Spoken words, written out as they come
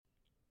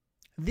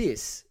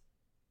This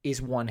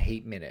is One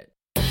Heat Minute.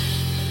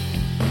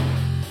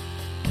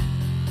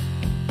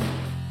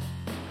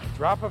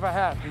 Drop of a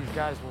hat, these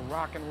guys will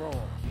rock and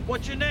roll.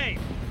 What's your name?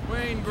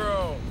 Wayne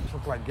Grove.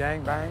 Look like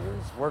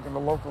gangbangers, working the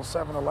local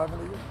 7-Eleven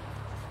to you.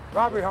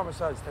 Robbery,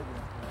 homicides, take me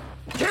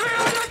out. Give me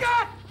all you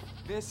got!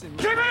 Listen,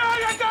 Give me all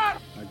you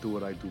got! I do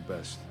what I do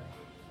best.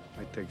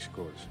 I take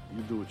scores.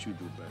 You do what you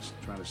do best,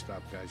 trying to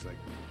stop guys like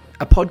me.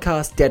 A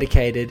podcast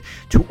dedicated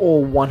to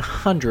all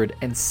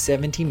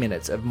 170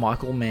 minutes of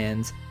Michael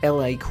Mann's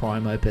LA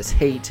crime opus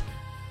Heat,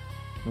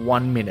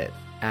 1 minute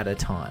at a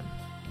time.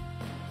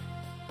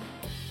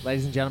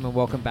 Ladies and gentlemen,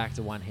 welcome back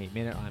to One Heat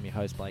Minute. I'm your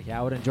host, Blake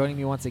Howard, and joining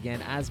me once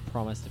again, as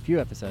promised a few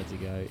episodes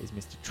ago, is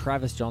Mr.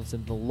 Travis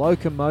Johnson, the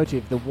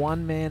locomotive, the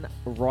one-man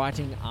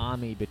writing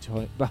army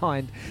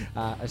behind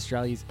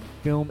Australia's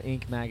Film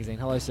Inc. magazine.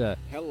 Hello, sir.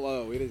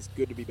 hello. It is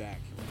good to be back.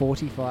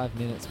 45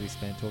 minutes we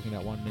spent talking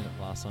about 1 minute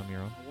last time you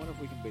were on. I wonder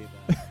if we can beat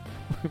that.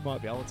 We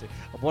might be able to.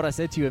 What I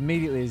said to you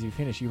immediately as you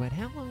finished, you went,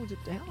 how long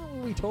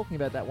were we talking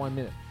about that 1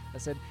 minute? I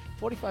said,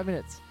 45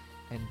 minutes.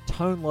 And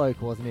Tone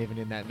Loc wasn't even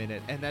in that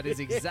minute. And that is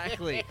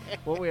exactly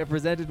what we are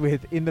presented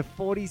with. In the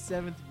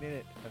 47th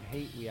minute of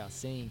Heat, we are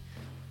seeing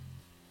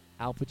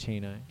Al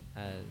Pacino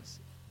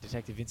as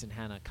Detective Vincent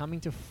Hanna coming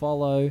to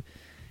follow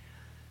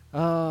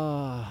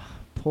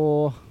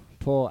poor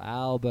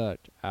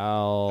Albert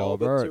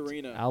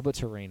Torina,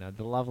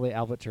 the lovely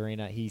Albert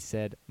Torina. He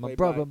said, my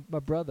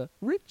brother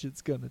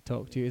Richard's going to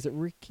talk to you. Is it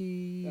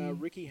Ricky?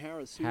 Ricky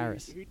Harris,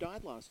 who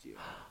died last year.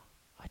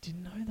 I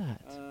didn't know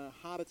that.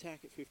 Heart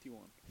attack at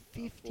 51.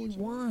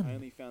 51? I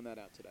only found that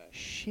out today.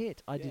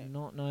 Shit, I did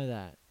not know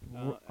that.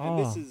 And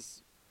this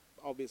is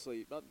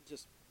obviously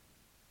just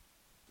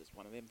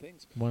one of them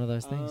things. One of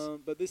those things.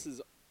 But this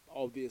is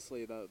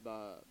obviously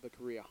the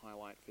career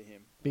highlight for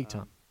him. Big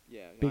time.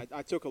 Yeah,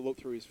 I took a look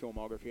through his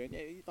filmography, and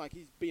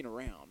he's been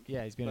around.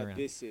 Yeah, he's been around. But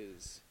this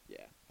is,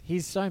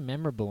 He's so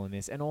memorable in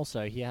this, and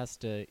also he has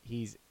to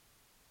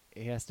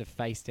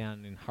face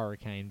down in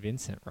Hurricane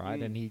Vincent,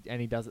 right? And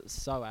he does it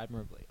so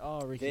admirably.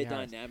 Oh, Ricky Their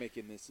Harris. dynamic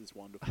in this is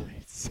wonderful.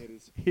 It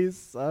is. He's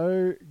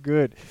so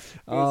good.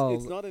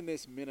 It's not in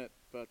this minute,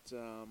 but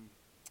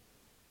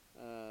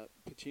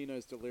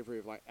Pacino's delivery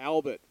of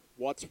Albert,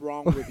 what's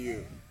wrong with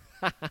you?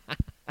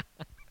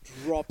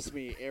 Drops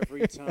me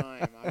every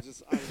time. I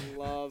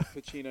love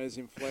Pacino's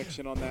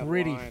inflection on that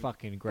Pretty line.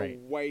 fucking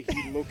great. The way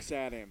he looks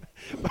at him.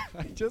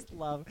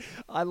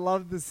 I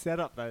love the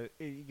setup though.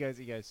 He goes.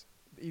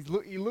 He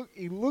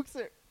looks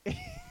at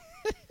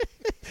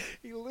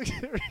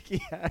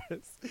Ricky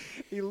Harris.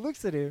 He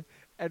looks at him,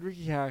 and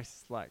Ricky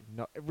Harris is like,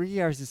 no. Ricky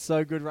Harris is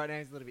so good right now.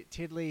 He's a little bit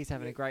tiddly. He's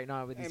having a great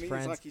night with his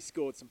friends. He's like he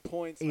scored some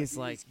points. He's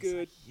like,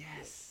 good.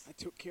 Yes, I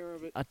took care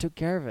of it.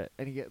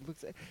 And he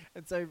looks at,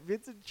 and so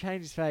Vincent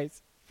changed his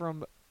face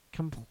from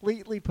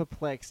completely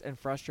perplexed and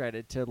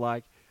frustrated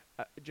to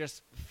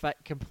just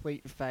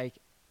complete fake.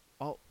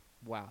 Oh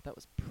wow, that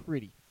was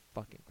pretty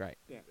fucking great.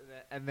 Yeah.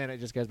 And then it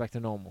just goes back to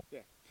normal.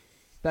 Yeah.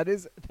 That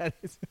is that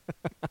is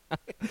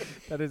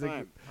I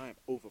am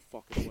over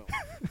fucking well.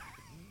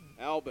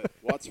 Albert,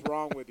 what's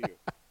wrong with you?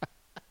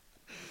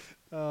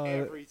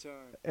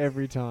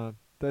 Every time.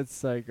 That's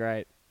so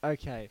great.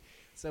 Okay,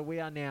 so we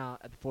are now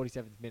at the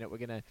 47th minute. We're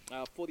gonna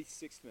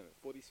 46th minute,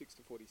 46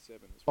 to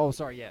 47. The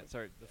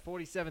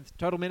 47th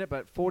total minute,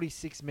 but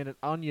 46th minute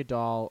on your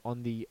dial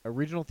on the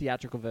original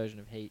theatrical version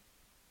of Heat.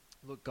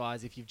 Look,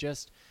 guys, if you've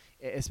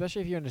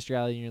especially if you're in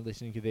Australia and you're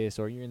listening to this,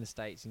 or you're in the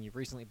States and you've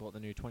recently bought the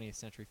new 20th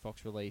Century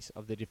Fox release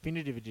of the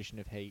definitive edition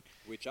of Heat,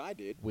 which I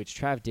did, which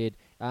Trav did,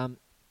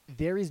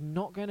 there is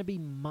not going to be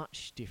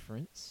much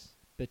difference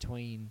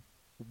between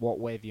what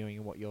we're viewing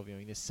and what you're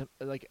viewing. There's some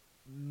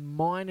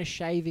minor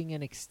shaving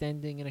and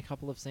extending in a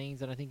couple of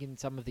scenes, and I think in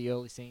some of the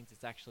early scenes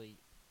it's actually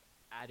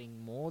adding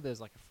more.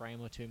 There's like a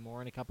frame or two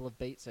more in a couple of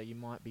beats, so you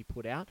might be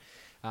put out.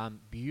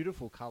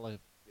 Beautiful color.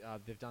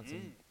 They've done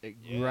some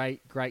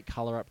great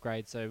color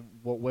upgrades. So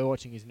what we're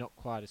watching is not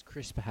quite as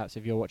crisp, perhaps,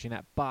 if you're watching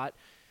that. But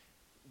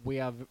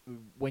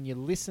when you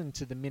listen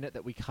to the minute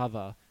that we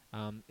cover,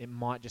 it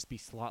might just be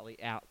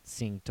slightly out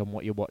synced on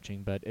what you're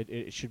watching, but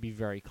it should be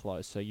very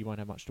close, so you won't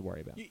have much to worry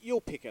about. You'll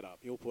pick it up.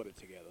 You'll put it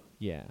together.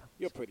 Yeah.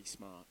 You're pretty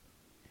smart.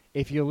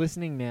 If you're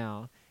listening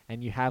now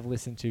and you have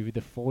listened to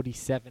the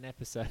 47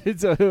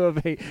 episodes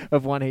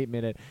of One Heat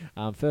Minute,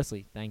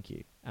 firstly, thank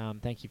you.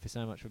 Thank you for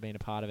so much for being a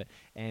part of it.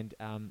 And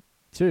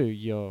two,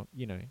 you're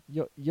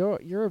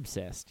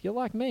obsessed. You're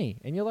like me,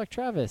 and you're like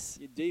Travis.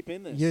 You're deep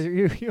in this.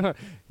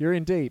 You're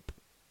in deep.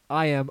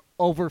 I am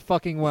over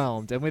fucking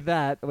whelmed. And with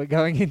that, we're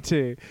going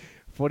into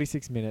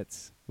 46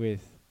 minutes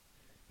with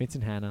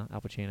Vincent Hanna,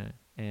 Al Pacino,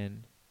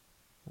 and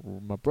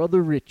my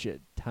brother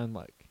Richard, Tone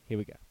Loc. Here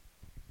we go.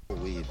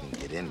 Before we even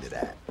get into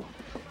that,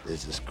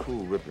 there's this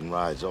crew ripping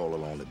rides all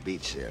along the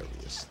beach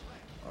areas,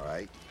 all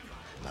right?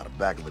 Now, the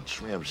back of a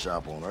trim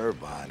shop on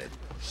Irvine, if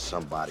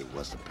somebody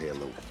was to pay a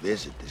little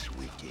visit this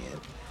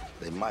weekend,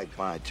 they might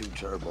find 2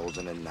 turbos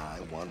and a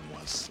 911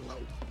 slow.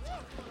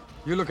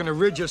 You're looking to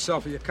rid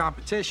yourself of your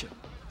competition.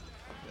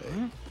 Hey,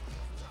 I'm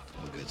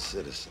a good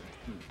citizen.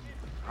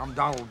 I'm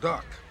Donald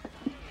Duck.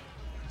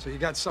 So you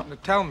got something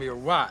to tell me or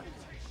what?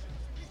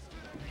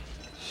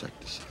 Check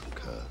this out,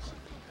 cuz.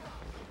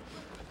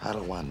 How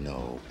do I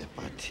know if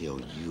I tell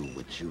you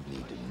what you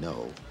need to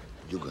know,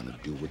 you're gonna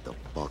do what the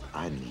fuck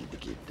I need to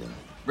get done?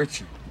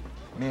 Richie,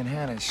 me and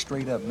Hannah is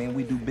straight up, man.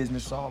 We do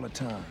business all the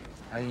time.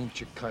 I ain't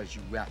your cuz,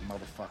 you rat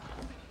motherfucker.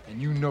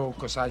 And you know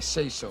 'cause I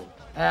say so.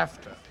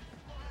 After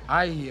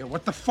I hear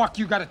what the fuck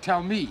you gotta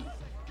tell me.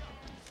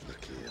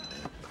 Look here,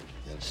 man.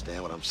 You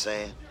understand what I'm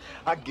saying?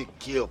 I get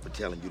killed for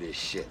telling you this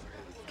shit.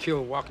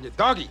 Kill walking your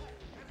doggy.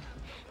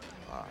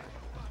 All right.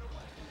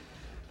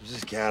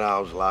 This cat I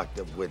was locked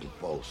up with in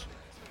Folsom.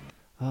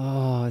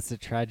 Oh, it's a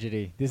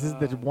tragedy. This is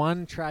the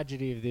one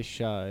tragedy of this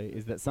show,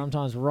 is that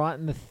sometimes right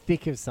in the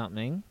thick of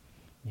something,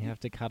 you have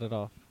to cut it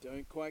off.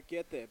 Don't quite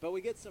get there, but we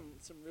get some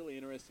really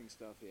interesting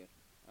stuff here.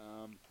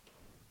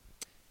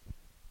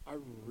 I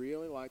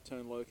really like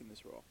Tone Loc in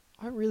this role.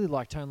 I really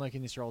like Tone Loc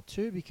in this role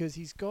too, because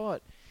he's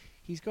got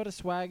a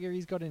swagger,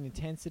 he's got an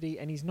intensity,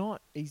 and he's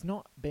not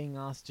being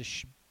asked to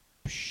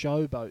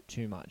showboat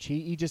too much.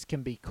 He just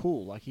can be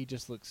cool. Like, he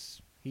just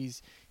looks,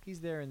 he's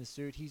there in the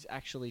suit. He's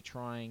actually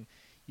trying.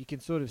 You can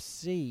sort of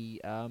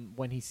see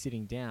when he's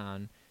sitting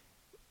down,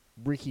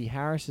 Ricky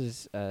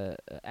Harris's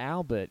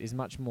Albert is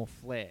much more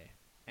flair.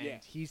 And Yeah.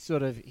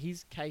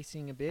 he's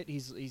casing a bit.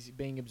 He's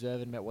being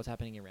observant about what's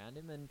happening around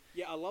him. And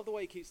Yeah, I love the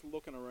way he keeps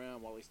looking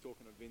around while he's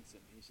talking to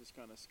Vincent. He's just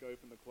kind of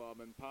scoping the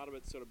club, and part of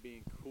it's sort of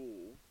being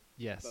cool,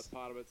 yes, but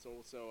part of it's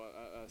also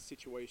a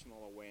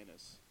situational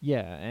awareness,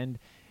 yeah. And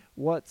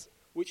what's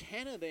which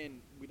Hannah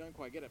then, we don't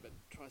quite get it, but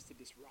tries to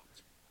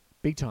disrupt.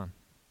 big time.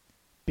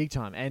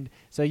 And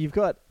so you've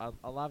got,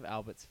 I love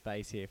Albert's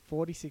face here.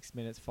 46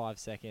 minutes, 5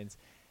 seconds.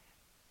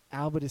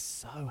 Albert is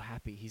so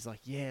happy. He's like,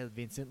 yeah,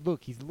 Vincent,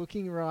 look, he's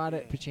looking right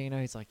at Pacino.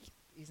 He's like,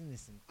 isn't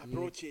this I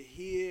brought you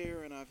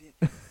here, and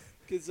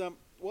because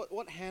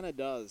what Hannah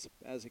does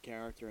as a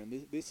character,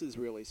 and this is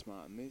really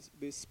smart, and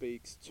this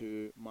speaks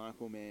to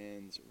Michael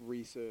Mann's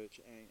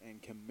research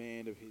and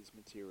command of his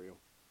material,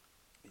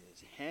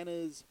 is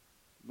Hannah's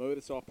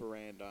modus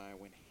operandi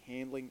when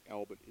handling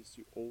Albert is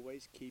to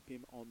always keep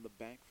him on the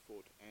back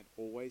foot and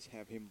always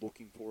have him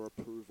looking for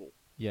approval.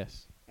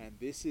 Yes. And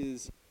this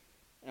is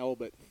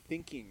Albert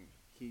thinking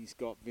he's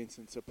got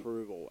Vincent's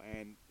approval,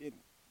 and it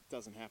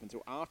doesn't happen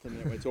till after the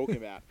minute we're talking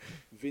about.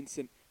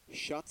 Vincent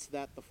shuts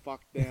that the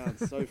fuck down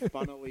so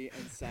funnily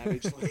and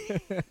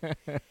savagely,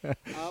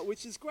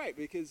 which is great,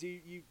 because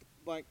you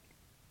like,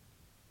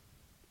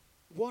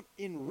 what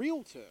in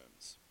real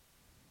terms,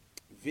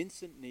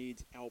 Vincent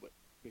needs Albert,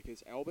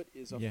 because Albert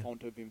is a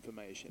font of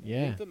information. Yeah.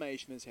 And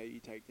information is how you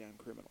take down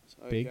criminals.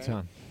 Okay? Big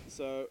time.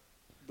 So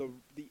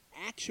the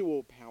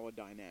actual power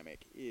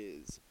dynamic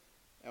is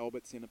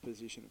Albert's in a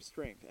position of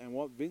strength. And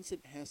what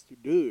Vincent has to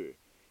do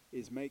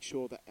is make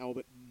sure that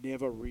Albert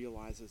never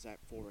realizes that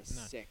for a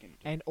second.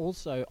 And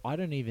also, I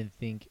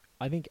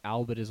think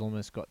Albert has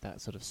almost got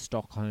that sort of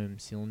Stockholm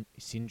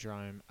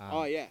syndrome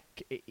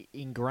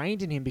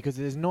ingrained in him, because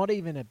there's no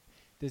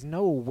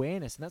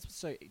awareness, and that's what's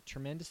so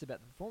tremendous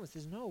about the performance.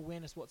 There's no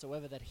awareness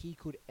whatsoever that he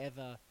could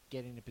ever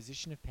get in a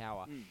position of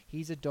power.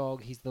 He's a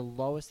dog. He's the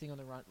lowest thing on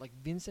the run. Like,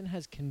 Vincent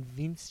has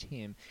convinced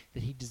him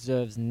that he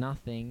deserves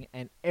nothing,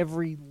 and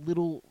every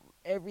little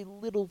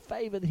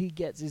favor that he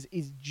gets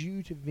is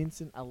due to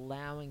Vincent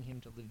allowing him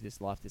to live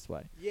this life this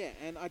way. Yeah,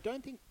 and I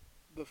don't think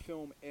the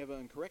film ever,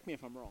 and correct me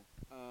if I'm wrong,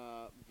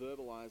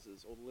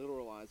 verbalizes or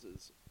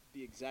literalizes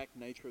the exact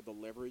nature of the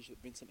leverage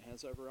that Vincent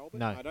has over Albert.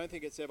 No. I don't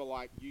think it's ever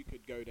like, you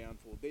could go down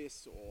for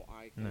this, or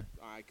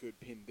I could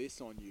pin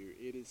this on you.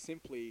 It is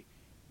simply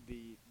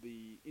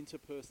the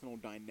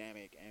interpersonal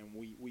dynamic, and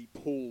we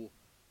pull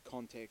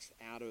context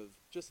out of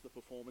just the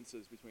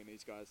performances between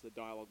these guys, the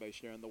dialogue they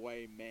share, and the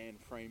way Mann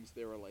frames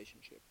their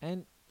relationship.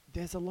 And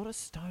there's a lot of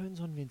stones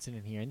on Vincent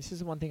in here, and this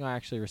is one thing I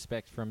actually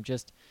respect from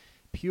just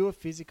pure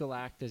physical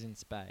actors in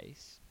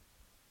space.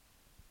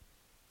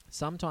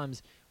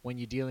 Sometimes when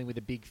you're dealing with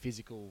a big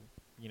physical,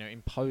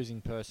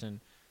 imposing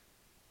person,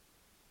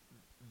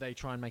 they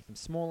try and make them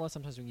smaller.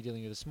 Sometimes when you're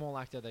dealing with a small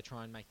actor, they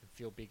try and make them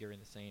feel bigger in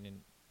the scene.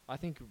 And I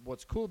think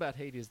what's cool about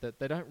Heat is that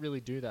they don't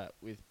really do that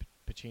with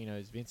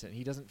Pacino's Vincent.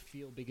 He doesn't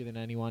feel bigger than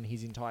anyone.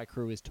 His entire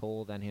crew is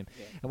taller than him.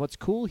 Yeah. And what's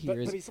cool here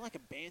is... But he's like a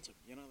bantam,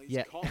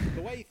 He's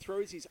the way he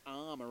throws his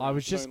arm around. I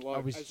was just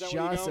about to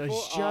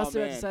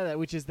say that,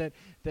 which is that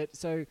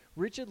so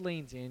Richard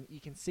leans in.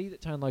 You can see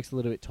that Tone Loc's a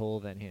little bit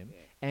taller than him,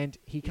 and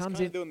he's comes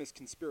in doing this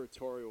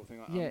conspiratorial thing.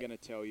 Like, I'm going to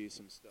tell you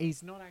some stuff.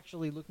 He's not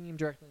actually looking him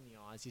directly in the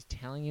eyes. He's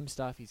telling him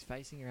stuff. He's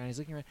facing around. He's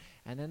looking around,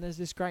 and then there's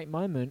this great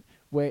moment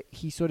where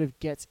he sort of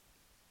gets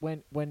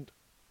when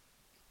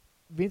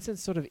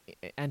Vincent's sort of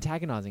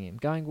antagonizing him,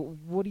 going,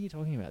 "What are you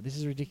talking about? This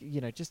is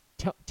ridiculous. Just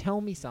tell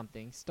me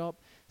something.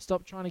 Stop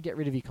trying to get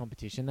rid of your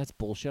competition. That's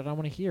bullshit. I don't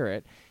want to hear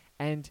it."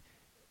 And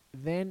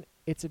then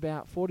it's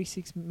about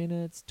 46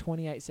 minutes,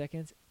 28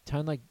 seconds.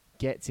 Tone Loc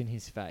gets in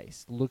his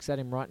face, looks at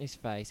him right in his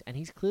face, and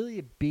he's clearly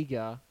a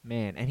bigger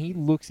man, and he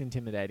looks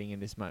intimidating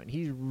in this moment.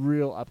 He's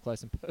real up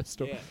close and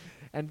personal. Yeah.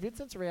 And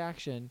Vincent's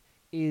reaction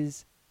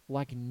is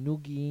like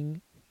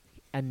noogieing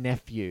a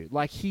nephew.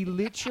 Like, he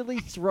literally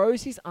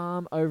throws his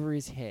arm over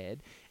his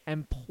head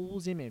and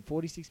pulls him in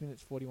 46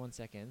 minutes 41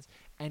 seconds,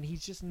 and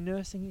he's just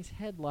nursing his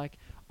head like,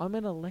 I'm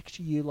gonna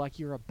lecture you like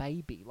you're a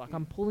baby, like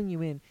I'm pulling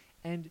you in,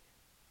 and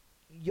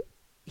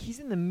he's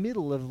in the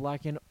middle of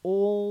like an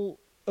all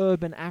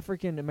urban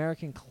African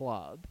American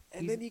club,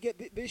 And then you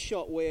get this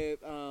shot where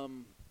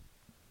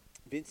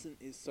Vincent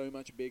is so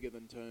much bigger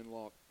than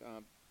Turnlock,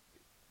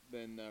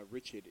 than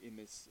Richard in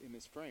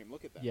this frame.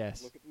 Look at that.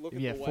 Yes. Look at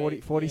yeah, the 40,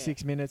 way,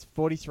 46 minutes,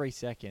 43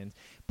 seconds.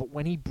 But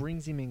when he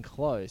brings him in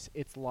close,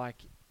 it's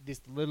like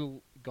this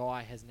little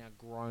guy has now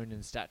grown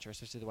in stature,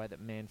 especially the way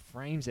that man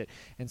frames it.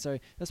 And so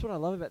that's what I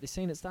love about this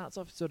scene. It starts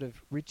off sort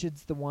of,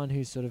 Richard's the one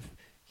who's sort of,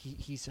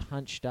 he's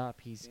hunched up,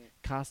 he's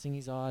casting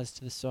his eyes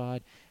to the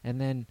side, and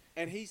then...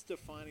 And he's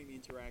defining the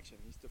interaction,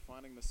 he's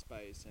defining the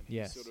space, and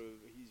he's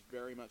he's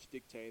very much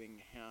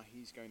dictating how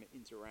he's going to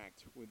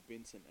interact with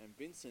Vincent. And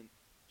Vincent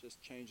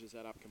just changes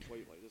that up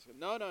completely. Just go,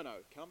 no,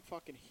 come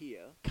fucking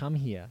here. Come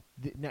here.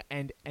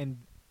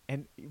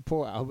 And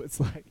poor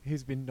Albert's like,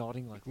 who's been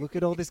nodding like, look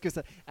at all this good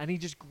stuff. And he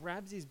just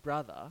grabs his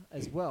brother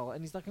as well.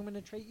 And he's like, I'm going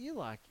to treat you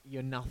like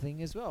you're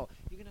nothing as well.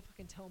 You're going to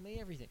fucking tell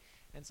me everything.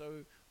 And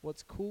so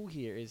what's cool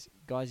here is,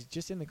 guys,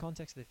 just in the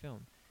context of the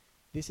film,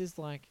 this is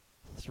like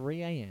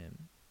 3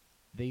 a.m.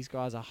 These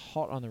guys are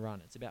hot on the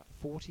run. It's about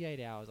 48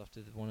 hours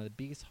after one of the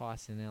biggest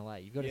heists in LA.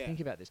 You've got to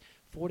think about this.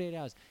 48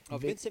 hours. Oh,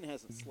 Vincent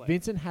hasn't slept.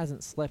 Vincent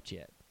hasn't slept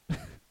yet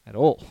at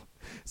all.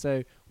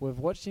 So we've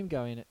watched him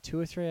go in at 2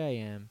 or 3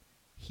 a.m.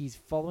 He's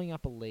following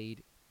up a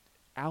lead.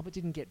 Albert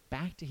didn't get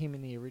back to him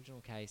in the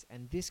original case,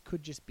 and this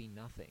could just be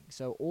nothing.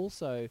 So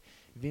also,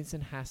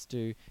 Vincent has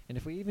to, and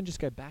if we even just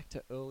go back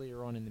to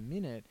earlier on in the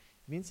minute,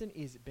 Vincent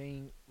is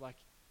being, like,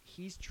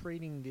 he's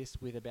treating this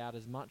with about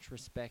as much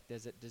respect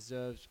as it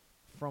deserves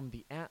from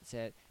the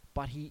outset,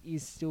 but he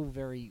is still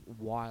very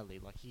wily.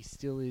 Like, he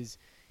still is,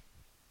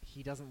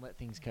 he doesn't let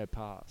things go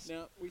past.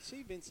 Now, we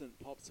see Vincent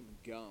pop some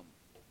gum.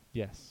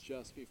 Yes.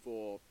 Just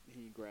before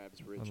he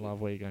grabs Richard. I love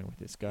where you're going with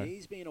this. Go.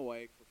 He's been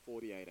awake for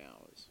 48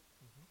 hours.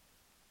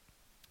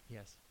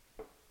 Yes.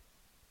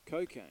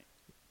 Cocaine,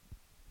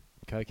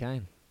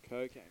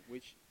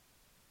 which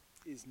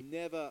is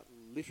never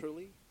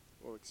literally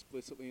or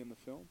explicitly in the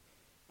film.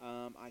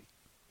 I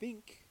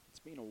think it's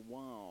been a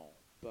while,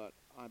 but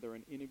either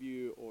an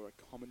interview or a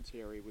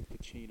commentary with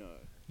Pacino.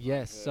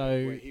 Yes,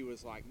 so where he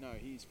was like, no,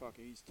 he's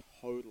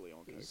totally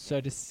on cocaine. So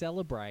to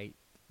celebrate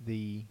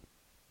the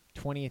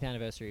 20th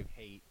anniversary of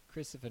Heat,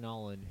 Christopher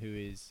Nolan, who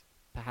is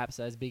perhaps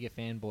as big a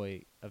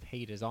fanboy of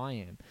Heat as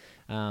I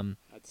am,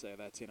 I'd say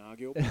that's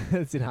inarguable.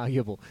 it's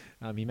inarguable.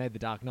 He made The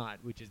Dark Knight,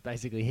 which is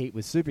basically Heat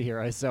with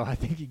superheroes, so I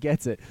think he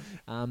gets it.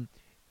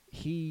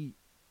 He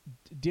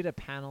did a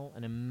panel,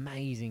 an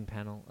amazing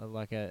panel,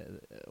 like a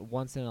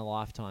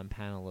once-in-a-lifetime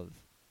panel of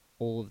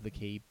all of the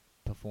key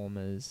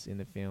performers in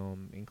the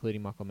film,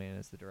 including Michael Mann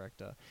as the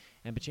director.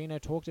 And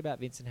Pacino talked about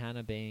Vincent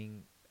Hanna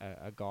being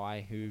a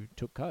guy who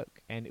took coke,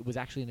 and it was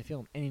actually in the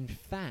film. And in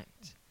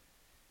fact,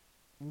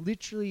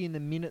 literally in the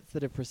minutes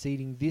that are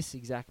preceding this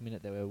exact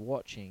minute that we're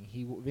watching,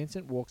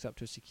 Vincent walks up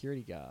to a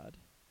security guard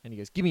and he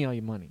goes, "Give me all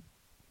your money."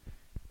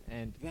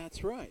 And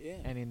that's right, yeah.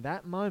 And in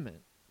that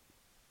moment,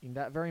 in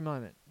that very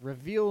moment,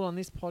 revealed on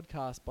this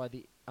podcast by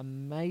the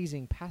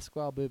amazing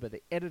Pasquale Buba,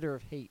 the editor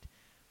of Heat,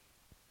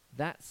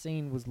 that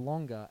scene was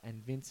longer,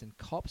 and Vincent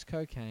cops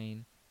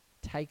cocaine,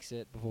 takes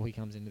it before he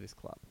comes into this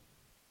club.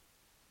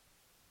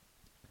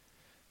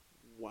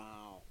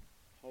 Wow.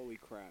 Holy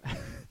crap.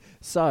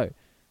 So,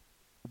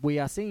 we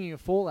are seeing a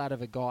fallout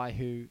of a guy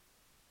who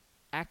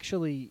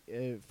actually,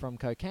 from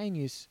cocaine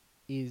use,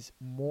 is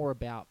more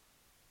about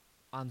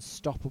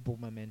unstoppable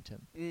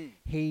momentum.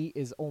 He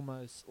is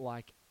almost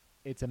like,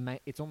 it's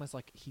almost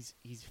like he's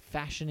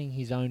fashioning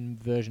his own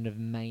version of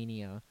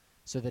mania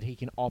so that he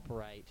can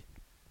operate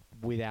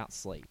without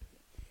sleep.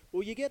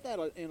 Well, you get that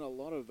in a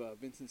lot of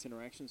Vincent's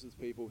interactions with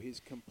people,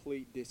 his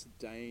complete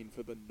disdain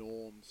for the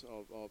norms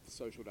of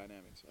social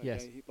dynamics. Okay?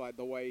 Yes. Like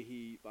the way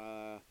he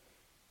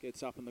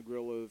gets up in the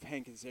grill of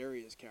Hank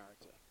Azaria's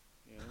character.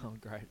 You know? Oh,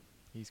 great.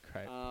 He's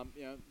great.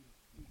 You know,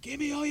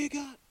 give me all you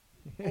got.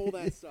 All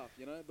that stuff,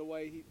 you know, the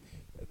way he...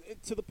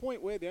 To the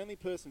point where the only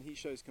person he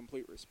shows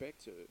complete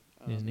respect to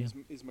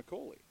is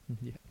Macaulay.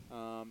 Yeah.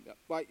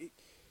 Like,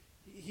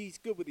 he's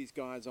good with these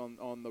guys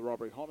on the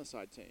robbery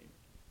homicide team.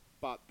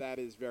 But that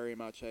is very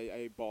much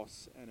a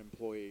boss and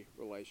employee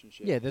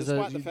relationship. Yeah,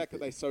 despite the fact that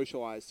they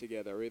socialize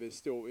together, it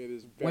is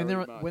very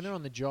much when they're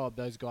on the job,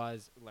 those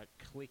guys like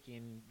click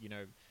in, you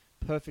know,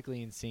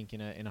 perfectly in sync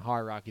in a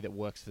hierarchy that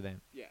works for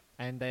them. Yeah,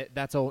 and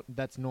that's all.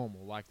 That's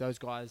normal. Like those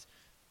guys,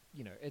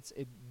 you know,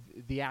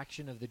 the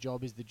action of the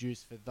job is the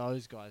juice for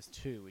those guys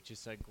too, which is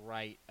so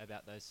great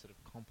about those sort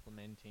of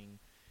complementing,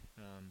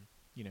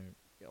 you know.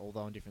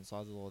 Although on different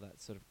sides of the law, that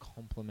sort of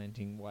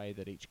complementing way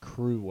that each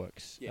crew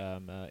works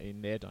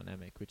in their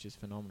dynamic, which is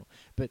phenomenal.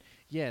 But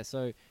yeah,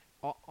 so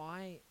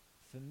I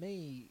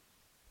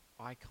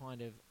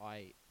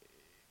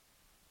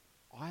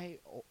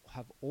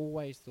have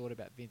always thought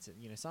about Vincent.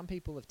 You know, some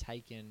people have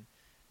taken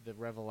the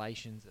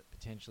revelations that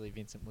potentially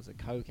Vincent was a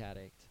coke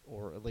addict,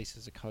 or at least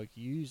as a coke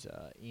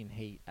user in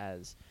Heat,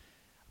 as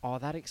oh,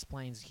 that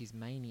explains his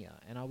mania.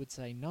 And I would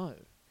say no.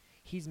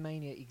 His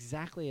mania,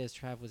 exactly as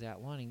Trav was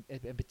outlining,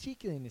 and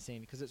particularly in this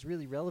scene, because it's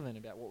really relevant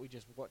about what we're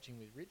just watching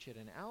with Richard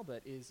and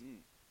Albert, is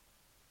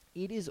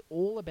it is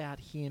all about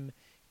him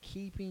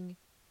keeping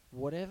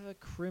whatever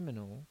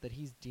criminal that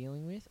he's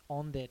dealing with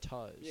on their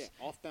toes. Yeah,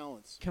 off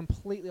balance.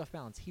 Completely off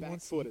balance. He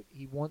Back-footed.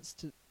 wants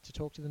to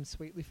talk to them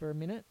sweetly for a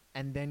minute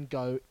and then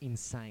go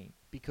insane,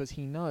 because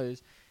he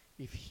knows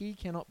if he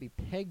cannot be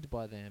pegged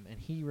by them and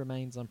he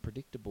remains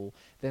unpredictable,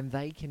 then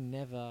they can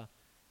never...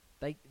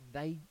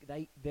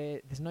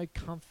 There's no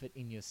comfort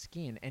in your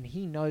skin, and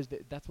he knows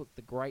that. That's what's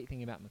the great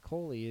thing about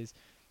Macaulay is,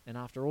 and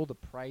after all the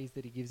praise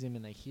that he gives him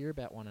and they hear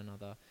about one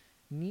another,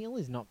 Neil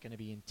is not going to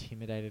be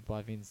intimidated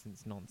by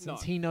Vincent's nonsense. No,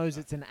 he knows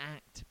it's an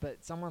act,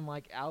 but someone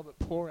like Albert,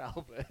 poor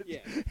Albert, Yeah.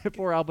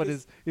 poor Albert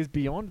is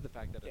beyond the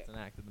fact that it's an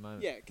act at the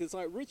moment. Yeah, because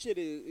like Richard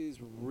is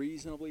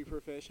reasonably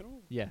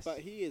professional. Yes. But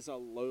he is a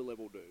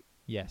low-level dude.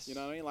 Yes. You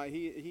know what I mean? Like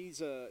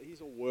he's a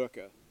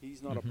worker.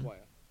 He's not a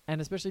player. And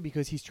especially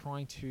because he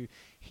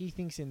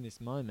thinks in this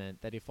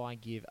moment that if I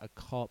give a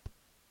cop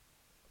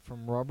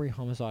from robbery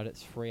homicide at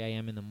 3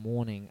 a.m. in the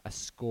morning a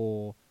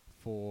score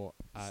for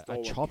a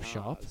Stolen chop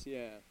shop, cars,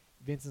 Yeah.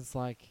 Vincent's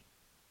like,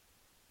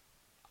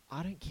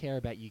 I don't care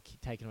about you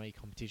taking away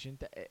your competition.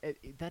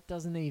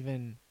 That's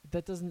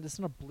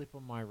not a blip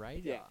on my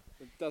radar. Yeah.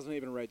 It doesn't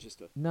even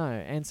register. No,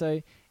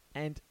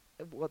 and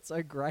what's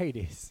so great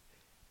is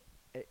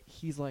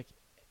he's like,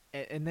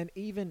 and then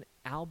even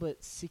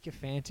Albert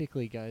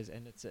sycophantically goes,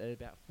 and it's at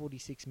about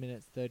 46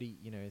 minutes,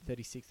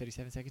 36,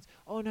 37 seconds.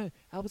 Oh no,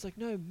 Albert's like,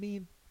 no, me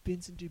and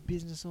Vincent do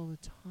business all the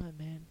time,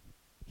 man.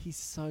 He's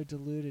so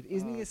deluded.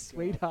 Isn't he a God.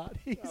 sweetheart?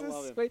 He's I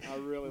love him. sweet. I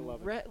really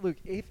love him. Look,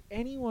 if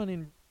anyone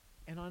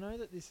and I know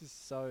that this is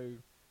so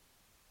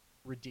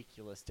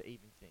ridiculous to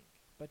even think,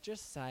 but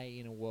just say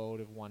in a world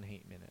of One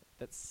Heat Minute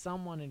that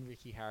someone in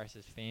Ricky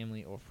Harris's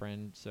family or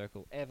friend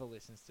circle ever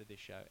listens to this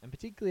show, and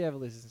particularly ever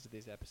listens to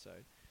this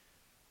episode,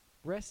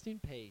 rest in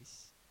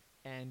peace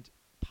and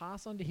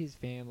pass on to his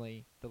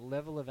family the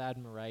level of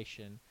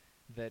admiration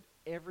that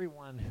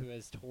everyone who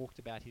has talked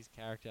about his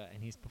character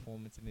and his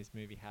performance in this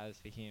movie has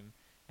for him.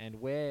 And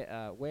we're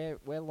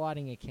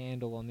lighting a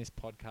candle on this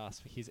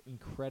podcast for his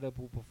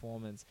incredible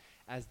performance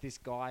as this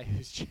guy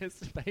who's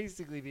just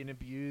basically been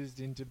abused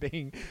into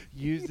being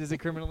used as a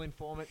criminal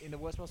informant in the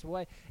worst possible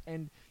way.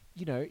 And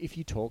if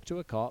you talk to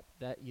a cop,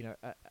 that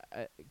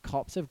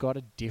cops have got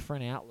a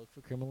different outlook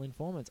for criminal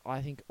informants.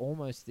 I think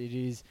almost it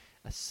is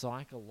a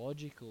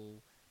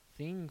psychological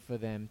thing for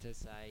them to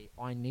say,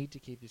 I need to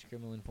keep this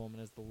criminal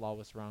informant as the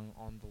lowest rung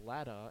on the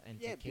ladder, and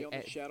to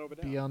beyond the shadow of a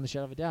doubt. Beyond the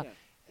shadow of a doubt. Yeah.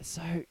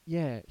 So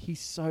he's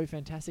so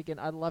fantastic, and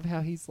I love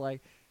how he's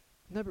like,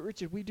 no, but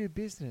Richard, we do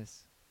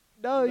business.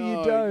 No,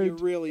 you don't. You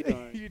really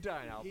don't. You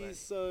don't, Albert. He's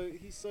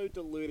so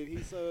deluded.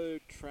 He's so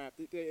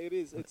trapped.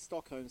 It's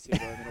Stockholm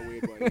syndrome in a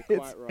weird way. You're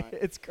quite right.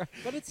 It's great.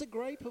 But it's a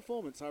great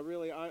performance.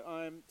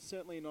 I'm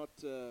certainly not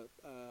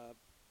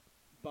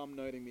bum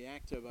noting the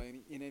actor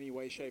in any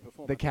way, shape, or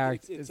form. The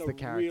character. It's the a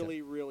character.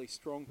 really, really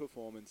strong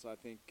performance. I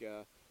think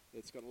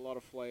it's got a lot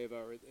of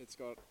flavour. It's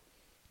got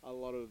a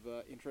lot of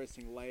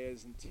interesting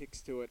layers and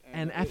ticks to it.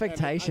 And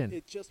affectation.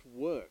 It just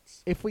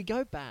works. If we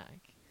go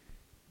back,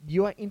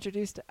 you are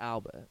introduced to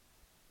Albert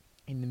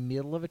in the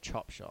middle of a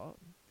chop shop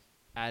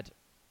about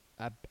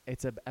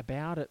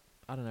it.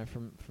 I don't know,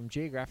 from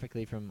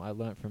geographically, I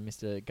learnt from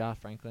Mr. Garth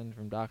Franklin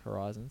from Dark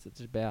Horizons, it's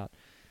about,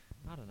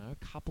 I don't know,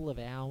 a couple of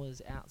hours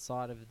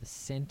outside of the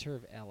center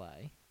of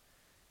LA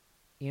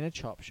in a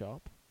chop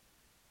shop,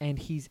 and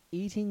he's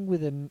eating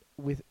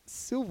with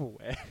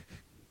silverware.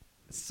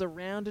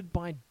 Surrounded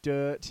by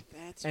dirt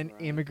and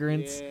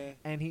immigrants,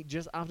 and he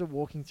just after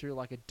walking through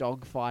like a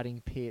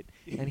dog-fighting pit,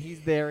 and he's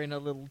there in a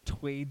little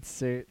tweed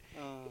suit.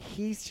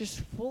 He's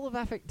just full of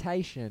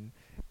affectation,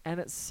 and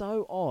it's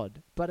so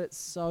odd, but it's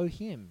so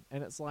him.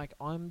 And it's like,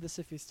 I'm the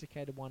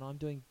sophisticated one, I'm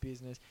doing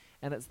business,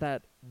 and it's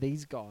that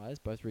these guys,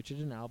 both Richard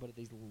and Albert, are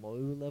these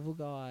low-level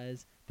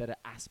guys that are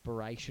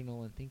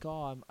aspirational and think,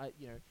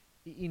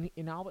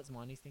 in Albert's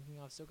mind, he's thinking,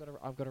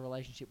 I've got a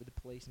relationship with the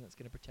police, and it's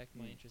going to protect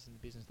my interests in the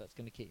business. That's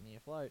going to keep me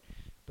afloat.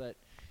 But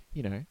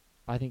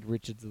I think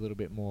Richard's a little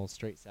bit more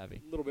street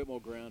savvy, a little bit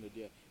more grounded.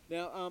 Yeah.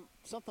 Now,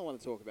 something I want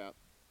to talk about.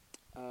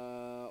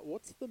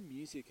 What's the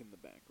music in the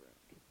background?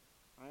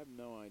 I have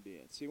no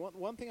idea. See,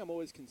 one thing I'm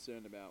always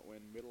concerned about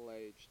when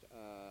middle-aged,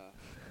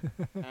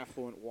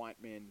 affluent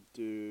white men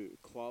do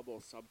club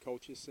or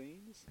subculture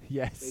scenes,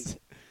 yes, is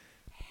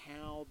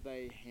how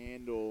they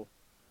handle.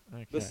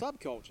 The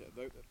subculture,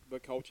 the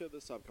culture, the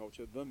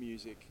subculture, the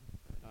music,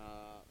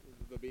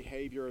 the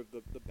behavior of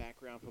the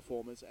background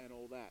performers and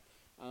all that.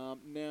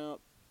 Now,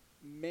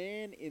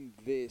 Mann in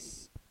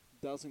this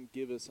doesn't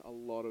give us a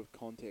lot of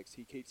context.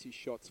 He keeps his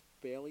shots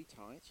fairly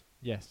tight.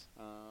 Yes.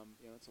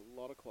 It's a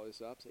lot of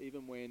close-ups.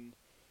 Even when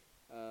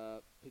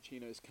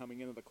Pacino's coming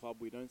into the club,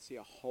 we don't see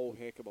a whole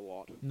heck of a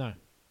lot. No.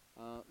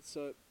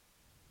 So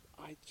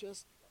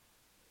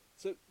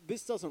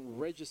this doesn't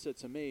register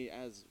to me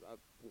as a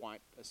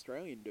white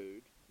Australian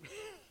dude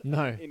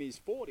no. in his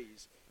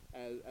 40s.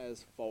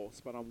 as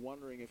false, but I'm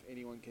wondering if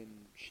anyone can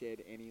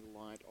shed any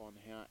light on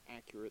how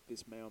accurate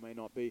this may or may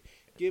not be,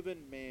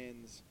 given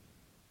Mann's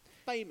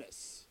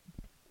famous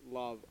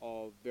love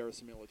of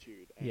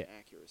verisimilitude and Yeah.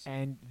 accuracy.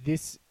 And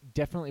this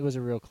definitely was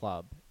a real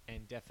club,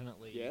 and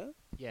definitely,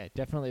 Yeah?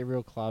 definitely a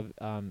real club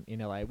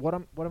in LA. What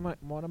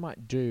I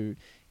might do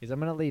is I'm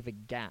gonna leave a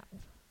gap.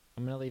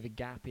 I'm gonna leave a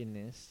gap in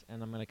this,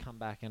 and I'm gonna come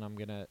back and I'm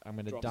gonna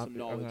Drop dump. some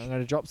knowledge. I'm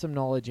gonna drop some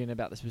knowledge in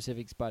about the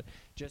specifics, but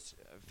just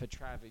for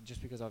Trav,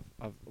 just because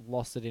I've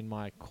lost it in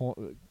my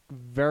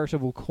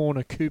veritable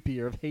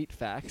cornucopia of heat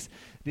facts.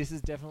 This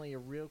is definitely a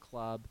real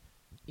club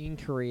in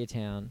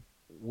Koreatown,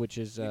 which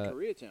is In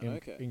Koreatown,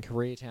 okay. in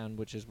Koreatown,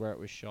 which is where it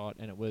was shot,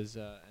 and it was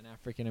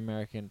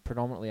an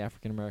predominantly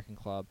African American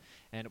club,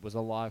 and it was a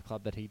live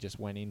club that he just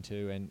went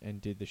into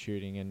and did the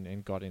shooting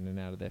and got in and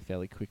out of there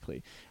fairly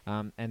quickly.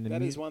 And the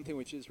That is one thing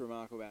which is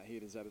remarkable about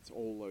Heat, is that it's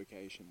all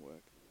location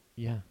work.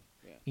 Yeah.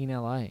 Yeah. In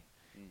LA.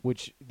 Mm.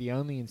 Which the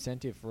only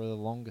incentive for the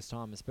longest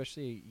time,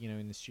 especially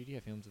in the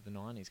studio films of the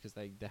 90s, because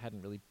they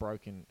hadn't really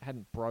broken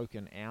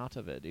out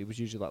of it. It was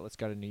usually like, let's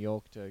go to New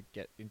York to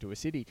get into a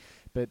city,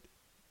 but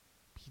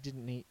he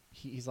didn't need.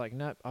 He's like,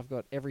 nope, I've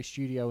got every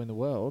studio in the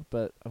world,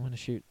 but I want to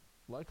shoot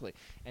locally,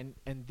 and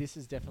this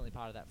is definitely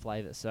part of that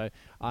flavor. So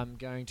I'm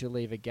going to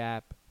leave a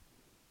gap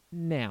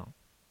now.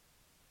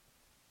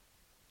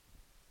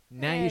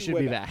 Now you And should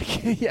we're be back.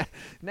 back. Yeah,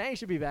 now you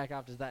should be back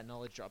after that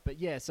knowledge drop. But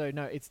yeah, so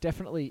no, it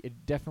definitely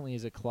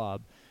is a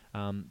club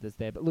that's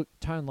there. But look,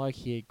 Tone Loc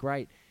here,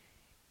 great.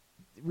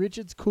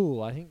 Richard's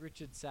cool. I think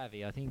Richard's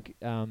savvy. I think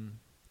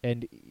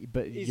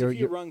but He's a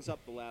few rungs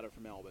up the ladder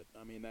from Albert.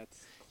 I mean,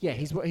 that's yeah,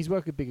 he's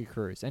worked with bigger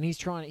crews, and he's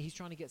trying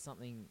to get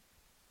something.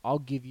 I'll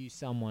give you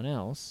someone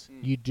else.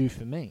 You do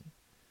for me.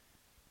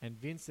 And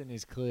Vincent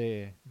is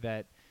clear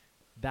that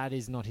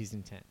is not his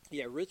intent.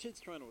 Yeah, Richard's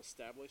trying to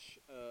establish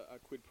a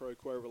quid pro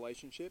quo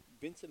relationship.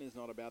 Vincent is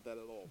not about that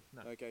at all.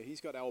 No. Okay, he's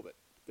got Albert.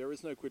 There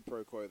is no quid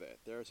pro quo there.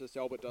 There is just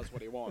Albert does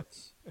what he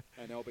wants,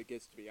 and Albert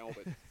gets to be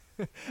Albert.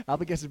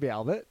 Albert gets to be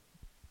Albert.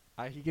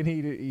 He can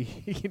eat.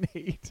 He can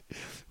eat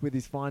with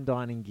his fine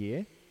dining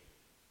gear,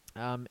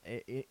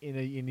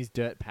 in his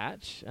dirt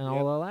patch, and Yep.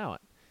 I'll allow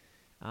it.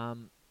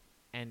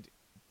 And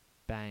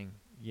bang,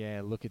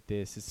 yeah, look at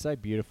this. It's so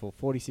beautiful.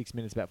 46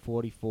 minutes, about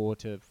 44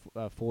 to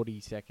 40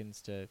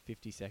 seconds to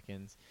 50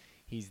 seconds.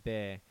 He's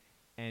there,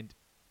 and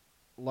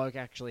Loc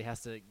actually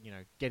has to,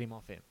 get him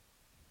off him.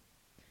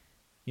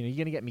 You're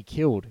gonna get me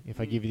killed if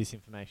I give you this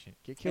information.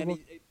 Get killed.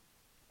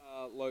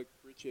 And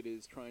Richard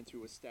is trying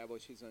to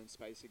establish his own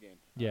space again.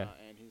 Yeah.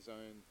 And his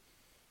own,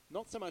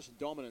 not so much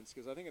dominance,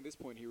 because I think at this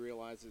point he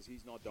realizes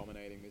he's not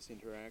dominating this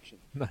interaction.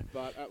 No.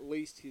 But at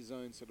least his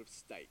own sort of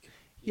stake.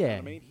 You know Yeah.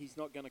 what I mean? He's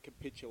not going to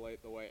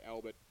capitulate the way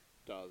Albert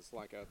does,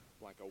 like a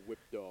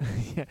whipped dog.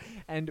 Yeah.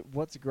 And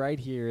what's great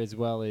here as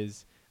well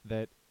is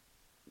that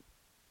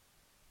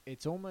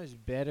it's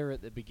almost better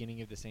at the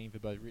beginning of the scene for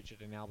both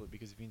Richard and Albert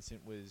because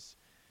Vincent was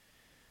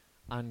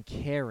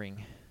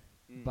uncaring.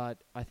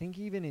 But I think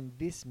even in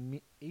this,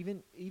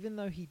 even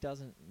though he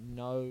doesn't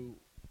know,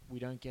 we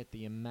don't get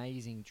the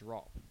amazing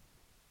drop,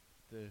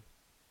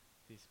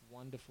 this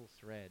wonderful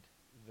thread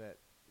that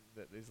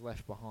is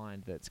left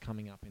behind that's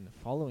coming up in the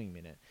following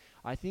minute.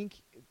 I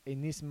think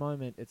in this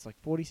moment, it's like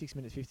 46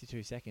 minutes,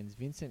 52 seconds,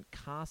 Vincent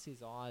casts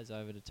his eyes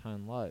over to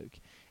Tone Loc.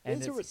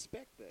 And There's a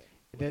respect there.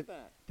 Look at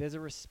that. There's a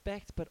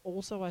respect, but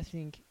also I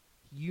think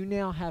you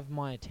now have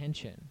my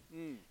attention.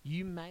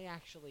 You may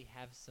actually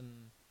have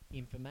some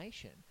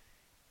information.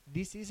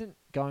 This isn't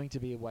going to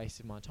be a waste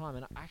of my time.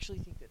 And I actually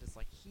think that it's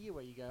like here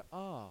where you go,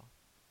 oh,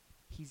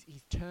 he's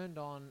turned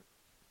on,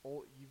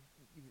 or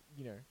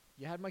you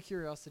had my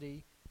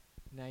curiosity,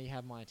 now you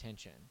have my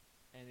attention.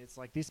 And it's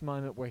like this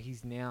moment where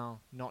he's now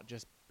not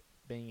just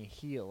being a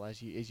heel,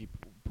 as you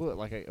put it,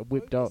 like a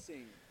whipped dog.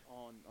 Focusing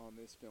on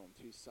this film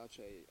to such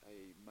a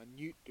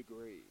minute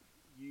degree,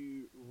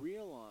 you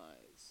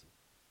realize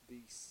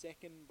the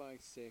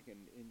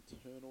second-by-second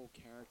internal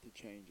character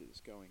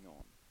changes going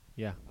on.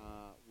 Yeah.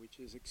 Which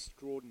is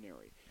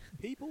extraordinary.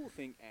 People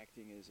think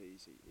acting is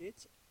easy.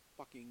 It's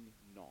fucking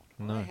not.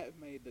 No. I have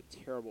made the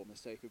terrible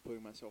mistake of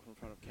putting myself in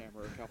front of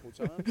camera a couple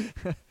times.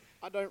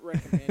 I don't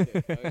recommend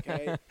it,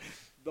 okay?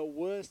 The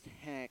worst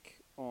hack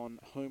on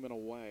Home and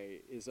Away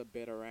is a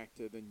better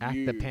actor than Act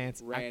you, the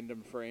pants-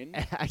 random friend.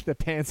 Act the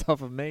pants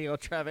off of me or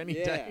Trav any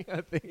Yeah. day,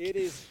 I think. It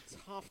is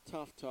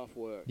tough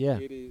work. Yeah.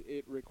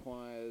 It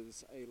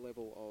requires a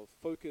level of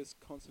focus,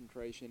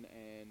 concentration,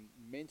 and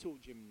mental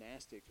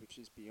gymnastics, which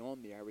is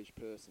beyond the average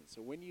person.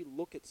 So when you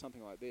look at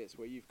something like this,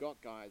 where you've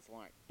got guys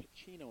like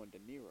Pacino and De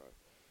Niro,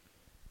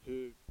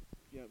 who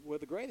were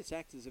the greatest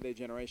actors of their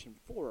generation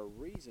for a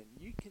reason,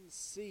 you can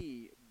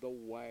see the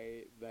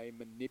way they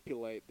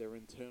manipulate their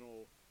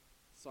internal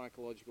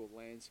psychological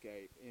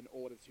landscape in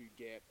order to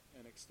get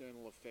an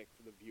external effect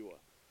for the viewer.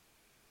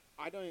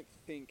 I don't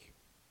think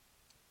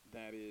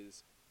that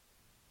is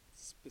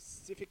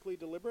specifically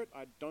deliberate.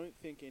 I don't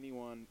think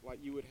anyone,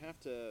 you would have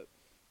to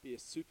be a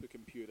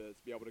supercomputer to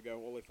be able to go,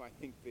 well, if I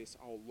think this,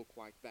 I'll look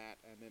like that,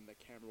 and then the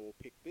camera will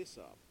pick this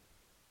up.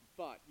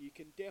 But you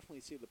can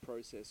definitely see the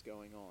process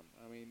going on.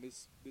 I mean,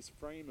 this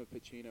frame of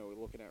Pacino we're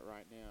looking at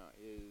right now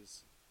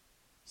is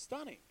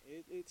stunning.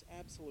 It's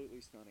absolutely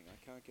stunning. I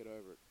can't get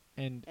over it.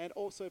 And And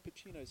also,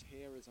 Pacino's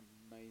hair is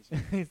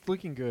amazing. it's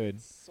looking good.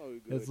 It's so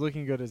good. It's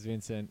looking good as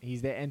Vincent.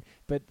 He's there,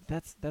 but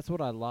that's what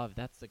I love.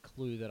 That's the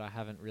clue that I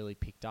haven't really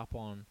picked up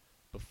on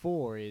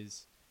before.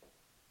 Is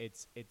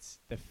it's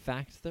the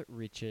fact that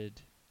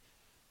Richard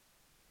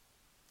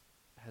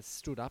has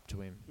stood up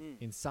to him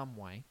in some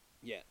way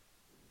Yeah.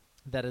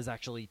 that has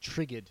actually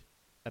triggered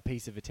a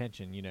piece of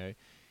attention.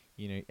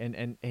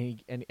 And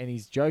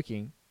he's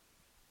joking,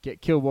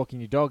 get killed walking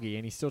your doggy,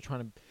 and he's still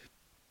trying to.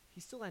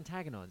 He's still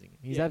antagonizing him.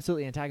 He's Yeah.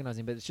 absolutely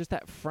antagonizing, but it's just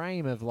that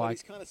frame of But like.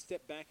 he's kind of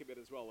stepped back a bit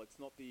as well. It's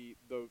not the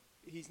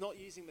he's not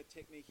using the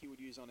technique he would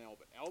use on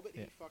Albert. Albert,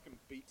 Yeah. he fucking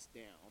beats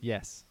down.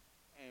 Yes.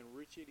 And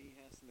Richard, he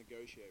has to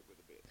negotiate with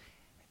a bit.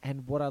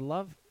 And what I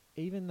love,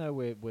 even though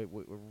we're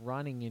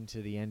running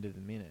into the end of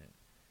the minute,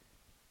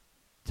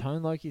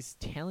 Tone Loc is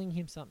telling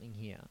him something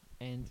here.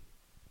 And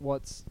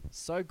what's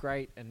so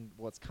great and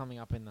what's coming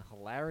up in the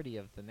hilarity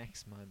of the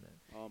next moment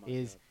Oh my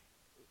is,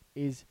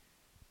 God.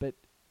 but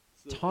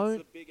It's Tone-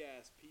 the big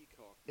ass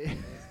peacock. Got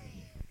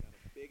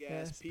a big ass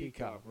Yes,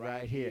 peacock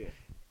right right here. here.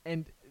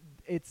 and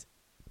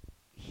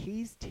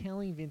he's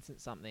telling Vincent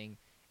something,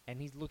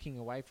 and he's looking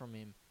away from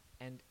him,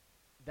 and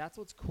that's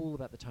what's cool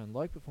about the Tone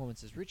Loc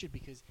performance as Richard,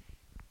 because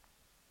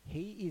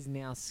he is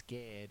now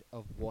scared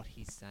of what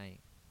he's saying.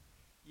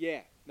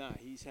 Yeah, no,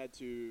 he's had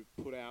to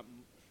put out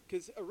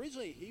because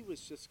originally he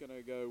was just going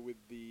to go with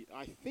the.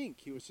 I think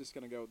he was just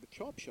going to go with the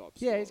chop shop.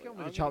 Yeah, he's story. going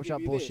with I'm the chop gonna shop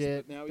give you this,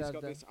 bullshit. But now he's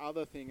got this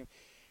other thing,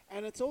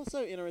 and it's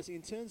also interesting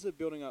in terms of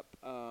building up.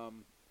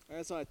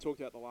 As I talked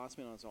about the last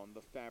minute I was on,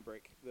 the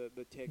fabric,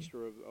 the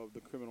texture of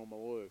the criminal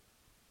milieu,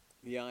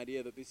 the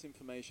idea that this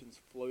information's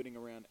floating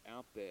around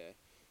out there.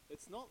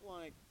 It's not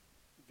like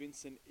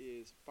Vincent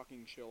is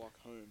fucking Sherlock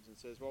Holmes and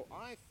says, "Well,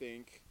 I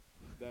think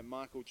that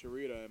Michael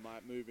Chirito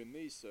might move in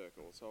these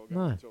circles, so I'll go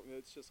No. and talk."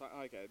 It's just like,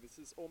 okay, this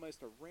is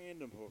almost a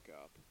random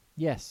hookup,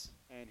 Yes.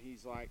 and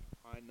he's like,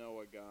 "I know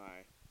a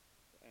guy,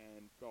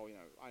 and well,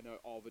 I know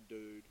of a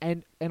dude."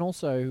 And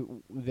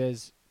also,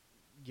 there's,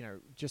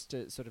 just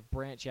to sort of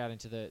branch out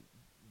into the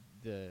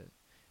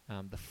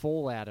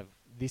fallout of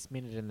this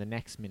minute and the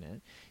next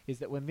minute, is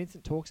that when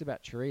Vincent talks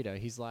about Chirito,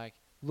 he's like,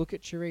 look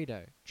at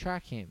Chirito,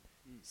 track him,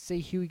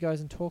 see who he goes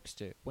and talks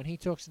to. When he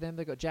talks to them,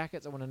 they've got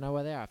jackets, I want to know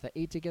where they are. If they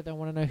eat together, I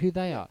want to know who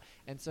they are.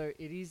 And so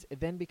it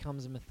then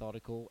becomes a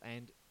methodical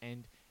and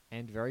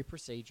very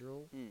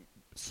procedural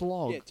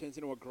slog. Yeah, it turns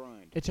into a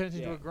grind. It turns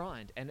into Yeah. a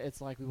grind, and it's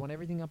like we want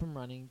everything up and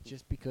running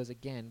just because,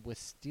 again, we're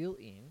still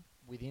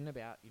within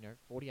about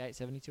 48,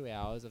 72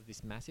 hours of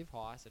this massive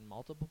heist and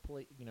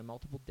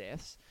multiple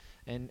deaths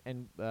and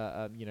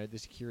the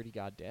security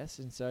guard deaths,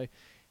 and so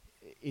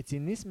it's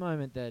in this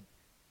moment that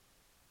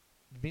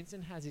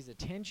Vincent has his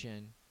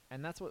attention,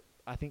 and that's what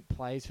I think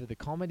plays for the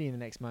comedy in the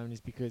next moment,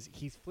 is because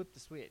he's flipped the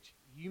switch.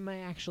 You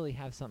may actually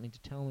have something to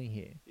tell me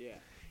here. Yeah.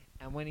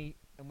 And when he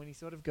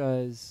sort of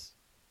goes,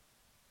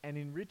 and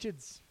in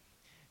Richard's,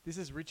 this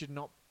is Richard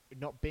not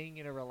being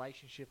in a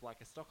relationship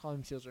like a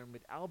Stockholm Syndrome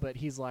with Albert.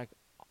 He's like,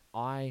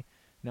 I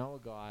know a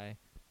guy,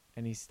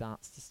 and he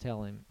starts to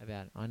tell him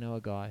about, I know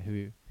a guy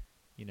who,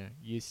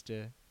 used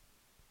to,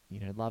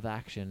 love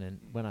action, and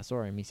when I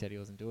saw him, he said he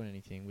wasn't doing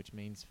anything, which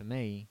means for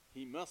me,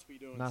 He must be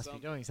doing must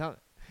something. be doing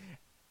something.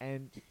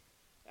 And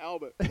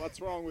Albert, what's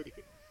wrong with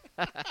you?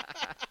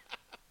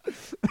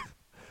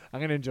 I'm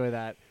going to enjoy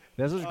that.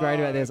 That's what's great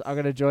about this. I'm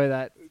going to enjoy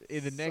that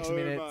in the next so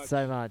minute much.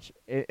 so much.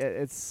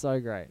 It's so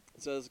great.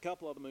 So there's a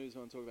couple other movies I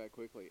want to talk about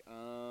quickly.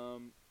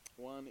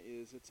 One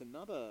is, it's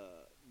another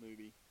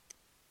movie,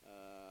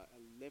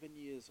 11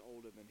 years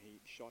older than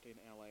Heat, shot in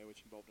LA,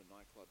 which involved a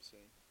nightclub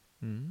scene,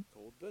 Mm-hmm.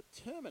 called The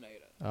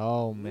Terminator.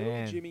 Oh, Little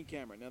man. Jimmy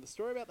Cameron. Now, the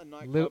story about the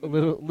nightclub...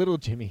 Little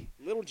Jimmy.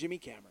 Little Jimmy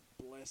Cameron,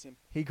 bless him.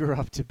 He grew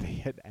up to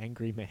be an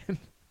angry man.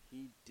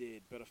 He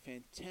did, but a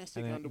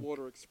fantastic And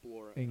underwater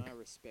explorer, and I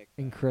respect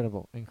that.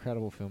 Incredible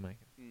filmmaker.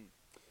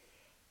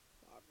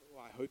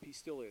 I hope he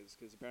still is,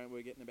 because apparently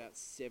we're getting about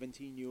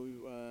 70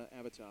 new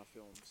Avatar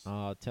films.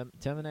 Oh,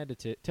 Terminator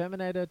 2.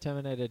 Terminator,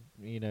 Terminator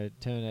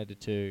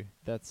 2.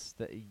 That's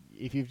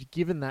if you've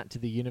given that to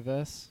the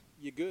universe,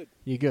 You're good.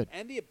 you're good.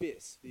 And The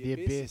Abyss. The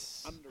Abyss.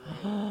 Is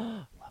underrated.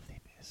 Love The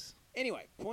Abyss. Anyway,